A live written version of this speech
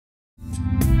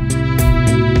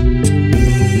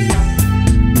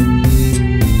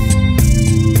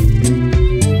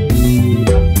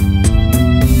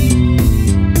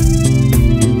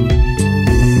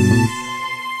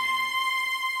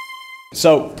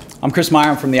So I'm Chris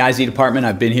Meyer. I'm from the IZ department.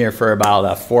 I've been here for about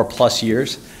 4+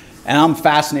 years, and I'm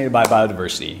fascinated by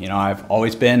biodiversity. You know, I've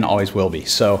always been, always will be.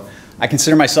 So I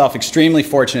consider myself extremely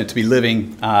fortunate to be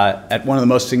living at one of the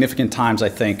most significant times, I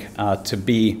think, to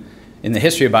be in the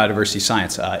history of biodiversity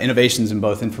science. Innovations in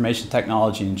both information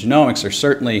technology and genomics are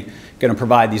certainly going to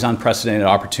provide these unprecedented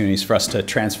opportunities for us to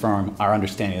transform our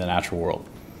understanding of the natural world.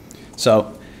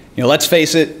 So, you know, let's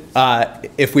face it,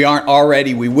 if we aren't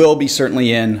already, we will be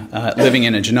certainly living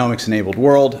in a genomics-enabled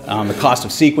world. The cost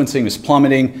of sequencing is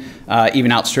plummeting,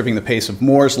 even outstripping the pace of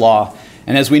Moore's law.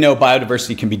 And as we know,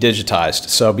 biodiversity can be digitized.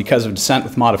 So because of descent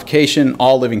with modification,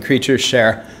 all living creatures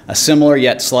share a similar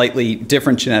yet slightly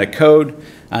different genetic code.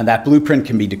 That blueprint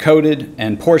can be decoded,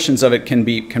 and portions of it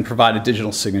can provide a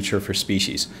digital signature for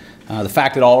species. The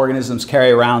fact that all organisms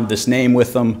carry around this name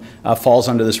with them falls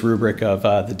under this rubric of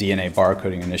the DNA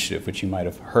barcoding initiative, which you might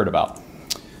have heard about.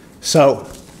 So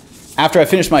after I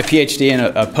finished my PhD and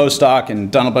a postdoc and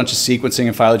done a bunch of sequencing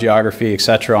and phylogeography, et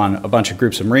cetera, on a bunch of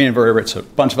groups of marine invertebrates, a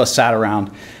bunch of us sat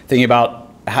around thinking about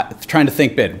trying to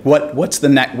think big. What's the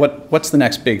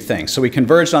next big thing? So we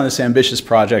converged on this ambitious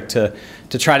project to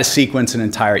try to sequence an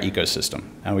entire ecosystem.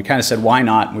 And we kind of said, why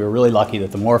not? And we were really lucky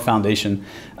that the Moore Foundation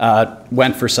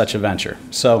went for such a venture.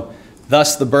 So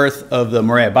thus the birth of the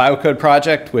Morea Biocode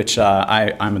project, which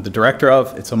I'm the director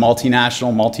of. It's a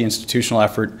multinational, multi-institutional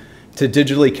effort to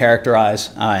digitally characterize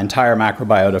entire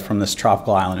macrobiota from this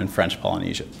tropical island in French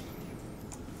Polynesia.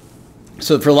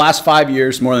 So for the last 5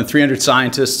 years, more than 300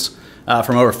 scientists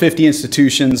from over 50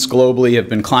 institutions globally have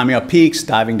been climbing up peaks,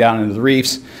 diving down into the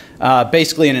reefs,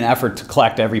 basically in an effort to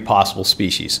collect every possible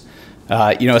species.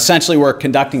 You know, essentially we're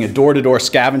conducting a door-to-door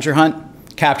scavenger hunt,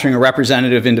 capturing a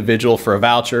representative individual for a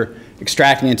voucher,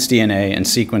 extracting its DNA, and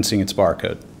sequencing its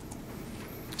barcode.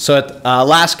 So at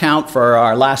last count for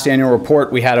our last annual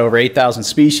report, we had over 8,000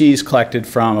 species collected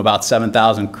from about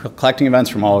 7,000 collecting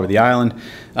events from all over the island,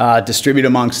 distributed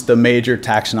amongst the major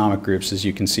taxonomic groups, as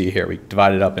you can see here. We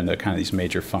divided up into kind of these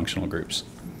major functional groups.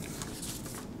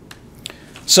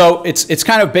 So it's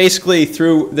kind of basically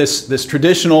through this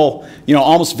traditional, you know,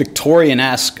 almost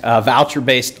Victorian-esque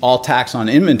voucher-based all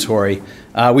taxon inventory,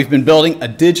 we've been building a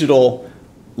digital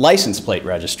license plate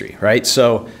registry, right?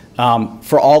 So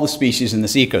for all the species in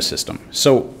this ecosystem.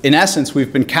 So in essence,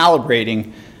 we've been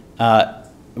calibrating,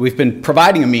 we've been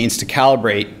providing a means to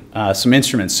calibrate some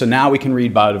instruments. So now we can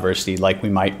read biodiversity like we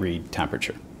might read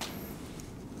temperature.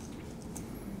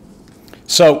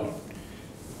 So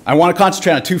I want to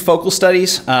concentrate on two focal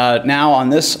studies now on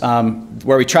this,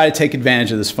 where we try to take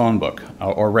advantage of this phone book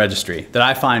or registry that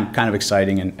I find kind of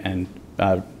exciting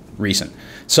and recent.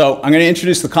 So I'm going to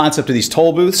introduce the concept of these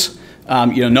toll booths.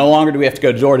 You know, no longer do we have to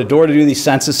go door to door to do these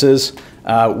censuses.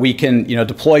 We can, you know,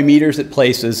 deploy meters at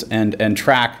places and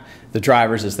track the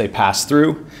drivers as they pass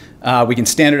through. We can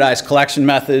standardize collection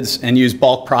methods and use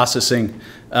bulk processing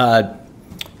to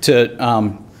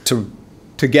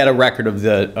get a record of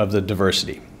the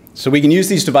diversity. So we can use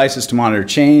these devices to monitor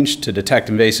change, to detect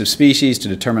invasive species, to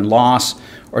determine loss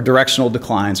or directional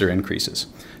declines or increases.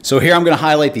 So here I'm going to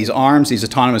highlight these ARMs, these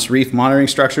autonomous reef monitoring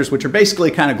structures, which are basically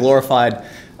kind of glorified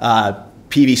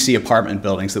PVC apartment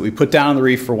buildings that we put down on the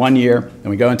reef for 1 year, and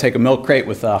we go and take a milk crate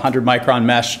with 100 micron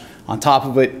mesh on top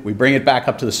of it, we bring it back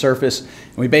up to the surface,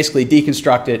 and we basically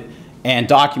deconstruct it and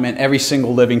document every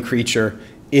single living creature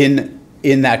in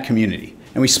that community.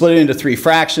 And we split it into 3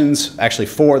 fractions, actually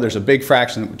 4. There's a big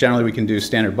fraction that generally we can do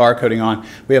standard barcoding on.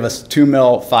 We have a 2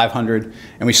 mil, 500,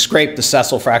 and we scrape the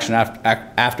sessile fraction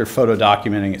after photo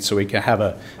documenting it so we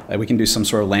can we can do some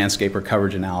sort of landscape or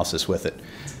coverage analysis with it.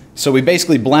 So we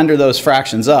basically blender those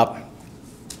fractions up.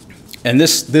 And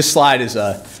this slide is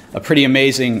a pretty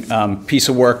amazing piece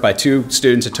of work by 2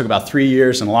 students. It took about 3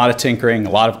 years and a lot of tinkering,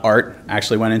 a lot of art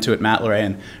actually went into it, Matt Leray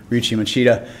and Ryuichi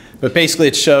Machida. But basically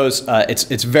it shows,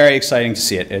 it's very exciting to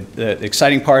see it. The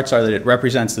exciting parts are that it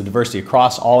represents the diversity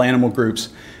across all animal groups,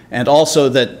 and also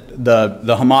that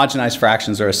the homogenized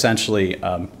fractions are essentially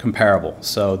comparable.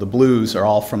 So the blues are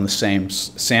all from the same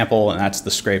sample, and that's the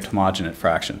scraped homogenate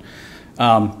fraction.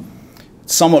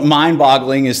 Somewhat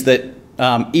mind-boggling is that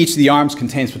each of the arms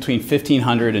contains between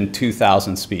 1,500 and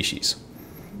 2,000 species.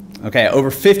 Okay, over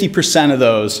 50% of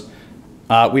those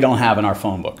we don't have in our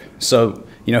phone book. So,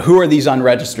 you know, who are these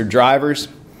unregistered drivers?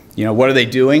 You know, what are they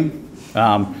doing?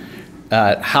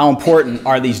 How important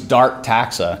are these dark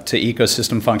taxa to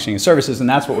ecosystem functioning and services? And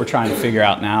that's what we're trying to figure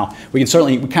out now. We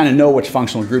kind of know which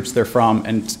functional groups they're from,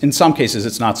 and in some cases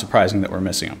it's not surprising that we're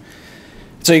missing them.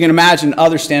 So you can imagine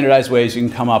other standardized ways you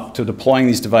can come up to deploying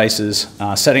these devices,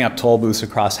 setting up toll booths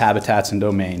across habitats and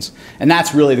domains. And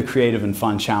that's really the creative and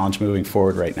fun challenge moving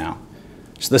forward right now.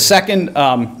 So the second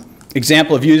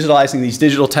example of utilizing these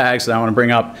digital tags that I want to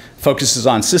bring up focuses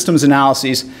on systems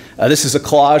analyses. This is a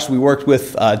collage we worked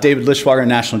with David Lischwager and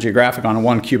National Geographic on a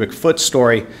 1 cubic foot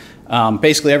story.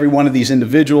 Basically, every one of these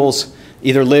individuals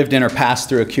either lived in or passed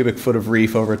through a cubic foot of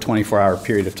reef over a 24-hour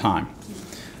period of time.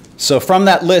 So from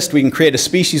that list, we can create a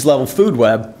species-level food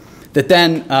web that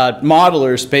then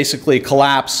modelers basically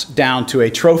collapse down to a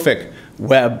trophic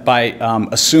web by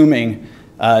assuming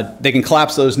they can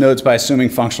collapse those nodes by assuming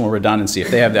functional redundancy. If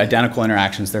they have the identical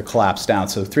interactions, they're collapsed down.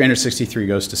 So 363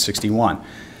 goes to 61.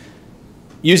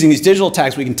 Using these digital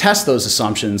tags, we can test those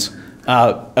assumptions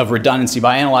of redundancy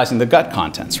by analyzing the gut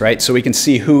contents, right? So we can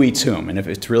see who eats whom and if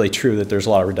it's really true that there's a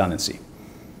lot of redundancy.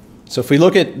 So if we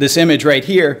look at this image right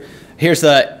here,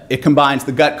 it combines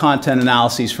the gut content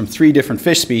analyses from 3 different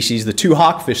fish species. The 2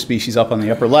 hawkfish species up on the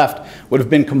upper left would have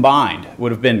been combined,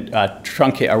 would have been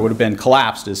truncated, or would have been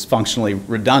collapsed as functionally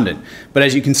redundant. But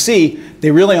as you can see,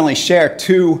 they really only share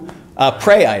 2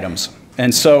 prey items.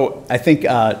 And so I think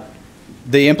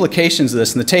the implications of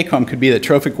this and the take-home could be that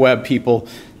trophic web people,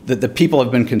 that the people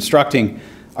have been constructing,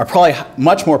 are probably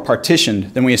much more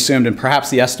partitioned than we assumed, and perhaps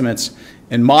the estimates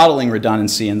in modeling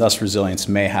redundancy and thus resilience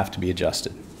may have to be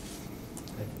adjusted.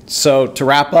 So to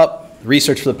wrap up,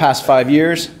 research for the past 5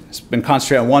 years has been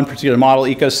concentrated on one particular model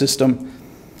ecosystem.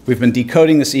 We've been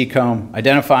decoding this ecosystem,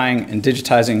 identifying and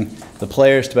digitizing the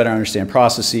players to better understand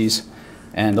processes,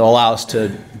 and they'll allow us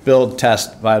to build,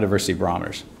 test biodiversity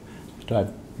barometers. Do I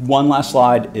have one last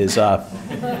slide? Is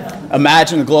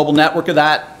imagine a global network of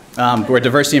that, where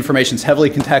diversity information is heavily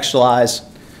contextualized,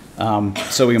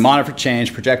 so we can monitor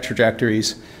change, project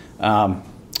trajectories,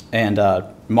 and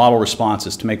model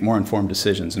responses to make more informed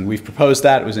decisions. And we've proposed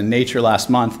that. It was in Nature last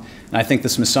month. And I think the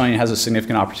Smithsonian has a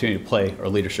significant opportunity to play a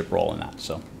leadership role in that.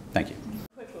 So thank you.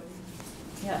 Quickly.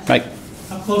 Yeah. Right.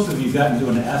 How close have you gotten to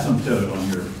an asymptote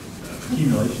on your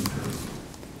accumulation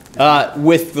curve?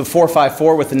 With the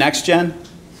 454, with the next gen,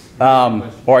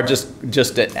 or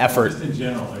just an effort? Just in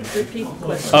general. Repeat the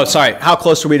question. Oh, sorry. How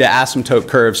close are we to asymptote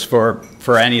curves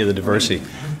for any of the diversity?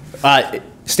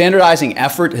 Standardizing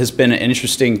effort has been an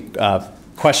interesting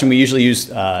question. We usually use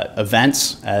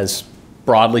events as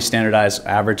broadly standardized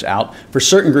average out. For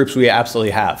certain groups, we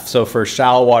absolutely have. So for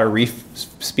shallow water reef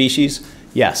species,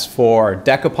 yes. For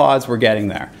decapods, we're getting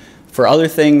there. For other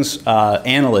things,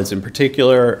 annelids in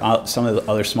particular, some of the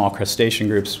other small crustacean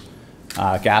groups,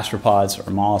 gastropods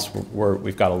or mollusks,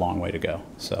 we've got a long way to go.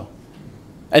 So,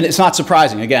 and it's not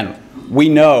surprising. Again, we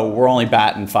know we're only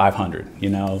batting 500. You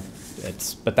know.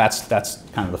 But that's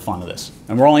kind of the fun of this.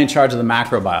 And we're only in charge of the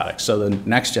macrobiotics, so the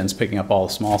next gen's picking up all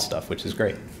the small stuff, which is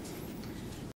great.